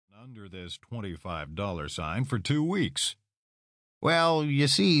under this $25 sign for 2 weeks. Well, you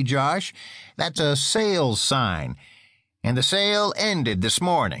see, Josh, that's a sales sign, and the sale ended this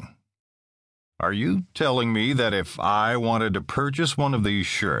morning. Are you telling me that if I wanted to purchase one of these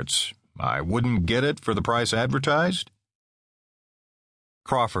shirts, I wouldn't get it for the price advertised?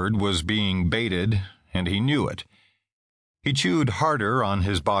 Crawford was being baited, and he knew it. He chewed harder on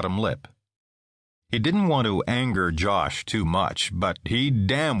his bottom lip. He didn't want to anger Josh too much, but he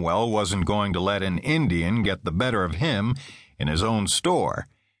damn well wasn't going to let an Indian get the better of him in his own store.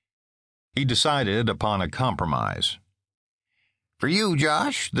 He decided upon a compromise. For you,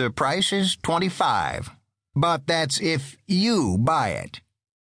 Josh, the price is $25, but that's if you buy it.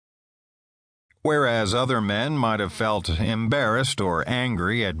 Whereas other men might have felt embarrassed or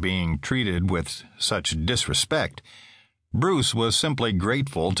angry at being treated with such disrespect, Bruce was simply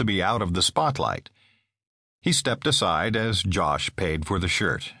grateful to be out of the spotlight. He stepped aside as Josh paid for the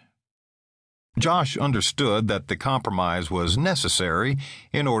shirt. Josh understood that the compromise was necessary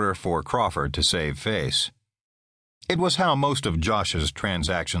in order for Crawford to save face. It was how most of Josh's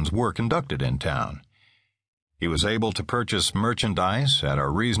transactions were conducted in town. He was able to purchase merchandise at a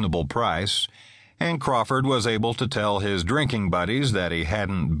reasonable price, and Crawford was able to tell his drinking buddies that he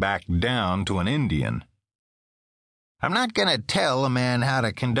hadn't backed down to an Indian. I'm not going to tell a man how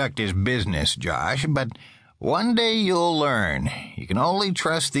to conduct his business, Josh, but one day you'll learn. You can only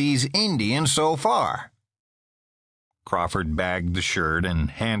trust these Indians so far. Crawford bagged the shirt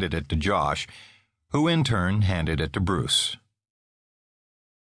and handed it to Josh, who in turn handed it to Bruce.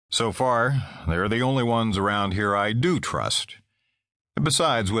 So far, they're the only ones around here I do trust.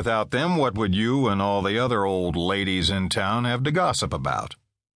 Besides, without them, what would you and all the other old ladies in town have to gossip about?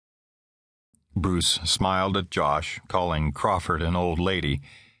 Bruce smiled at Josh, calling Crawford an old lady.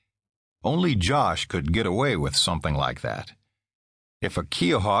 Only Josh could get away with something like that. If a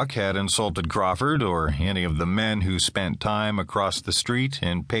Keohawk had insulted Crawford or any of the men who spent time across the street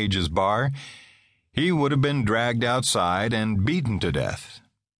in Page's bar, he would have been dragged outside and beaten to death.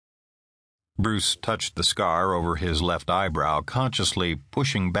 Bruce touched the scar over his left eyebrow, consciously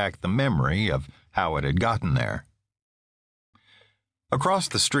pushing back the memory of how it had gotten there. Across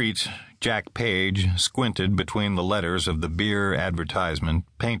the street, Jack Page squinted between the letters of the beer advertisement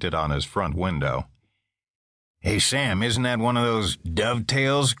painted on his front window. Hey, Sam, isn't that one of those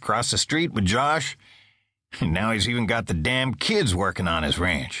dovetails across the street with Josh? Now he's even got the damn kids working on his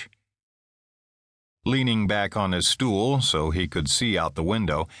ranch. Leaning back on his stool so he could see out the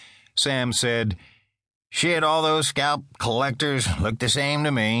window, Sam said, Shit, all those scalp collectors look the same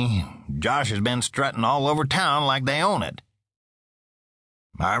to me. Josh has been strutting all over town like they own it.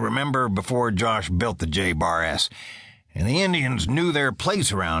 I remember before Josh built the J-Bar-S, and the Indians knew their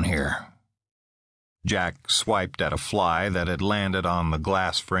place around here. Jack swiped at a fly that had landed on the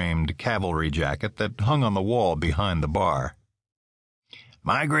glass-framed cavalry jacket that hung on the wall behind the bar.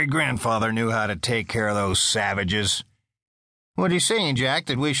 My great-grandfather knew how to take care of those savages. What are you saying, Jack,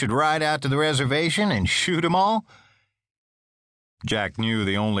 that we should ride out to the reservation and shoot 'em all? Jack knew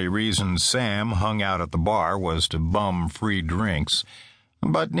the only reason Sam hung out at the bar was to bum free drinks,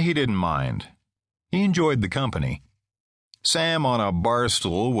 but he didn't mind. He enjoyed the company. Sam on a bar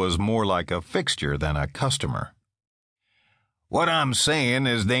stool was more like a fixture than a customer. What I'm saying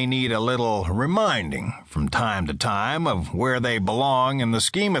is they need a little reminding from time to time of where they belong in the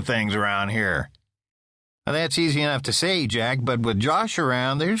scheme of things around here. Now, that's easy enough to say, Jack, but with Josh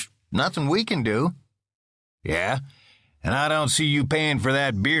around, there's nothing we can do. Yeah, and I don't see you paying for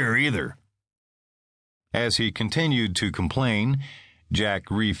that beer either. As he continued to complain,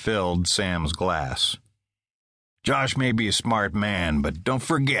 Jack refilled Sam's glass. Josh may be a smart man, but don't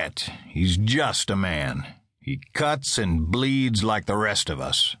forget, he's just a man. He cuts and bleeds like the rest of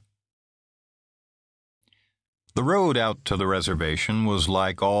us. The road out to the reservation was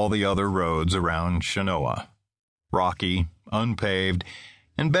like all the other roads around Chenoa. Rocky, unpaved,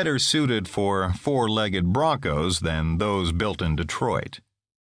 and better suited for four-legged broncos than those built in Detroit.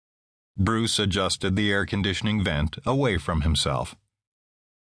 Bruce adjusted the air conditioning vent away from himself.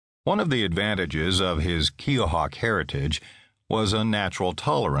 One of the advantages of his Keohawk heritage was a natural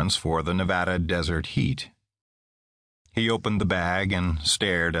tolerance for the Nevada desert heat. He opened the bag and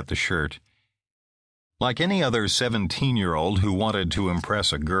stared at the shirt. Like any other 17-year-old who wanted to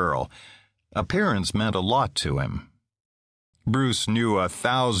impress a girl, appearance meant a lot to him. Bruce knew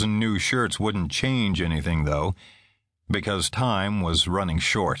 1,000 new shirts wouldn't change anything, though, because time was running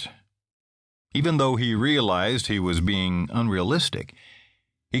short. Even though he realized he was being unrealistic,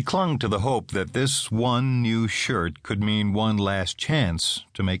 he clung to the hope that this one new shirt could mean one last chance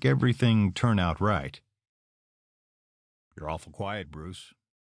to make everything turn out right. You're awful quiet, Bruce.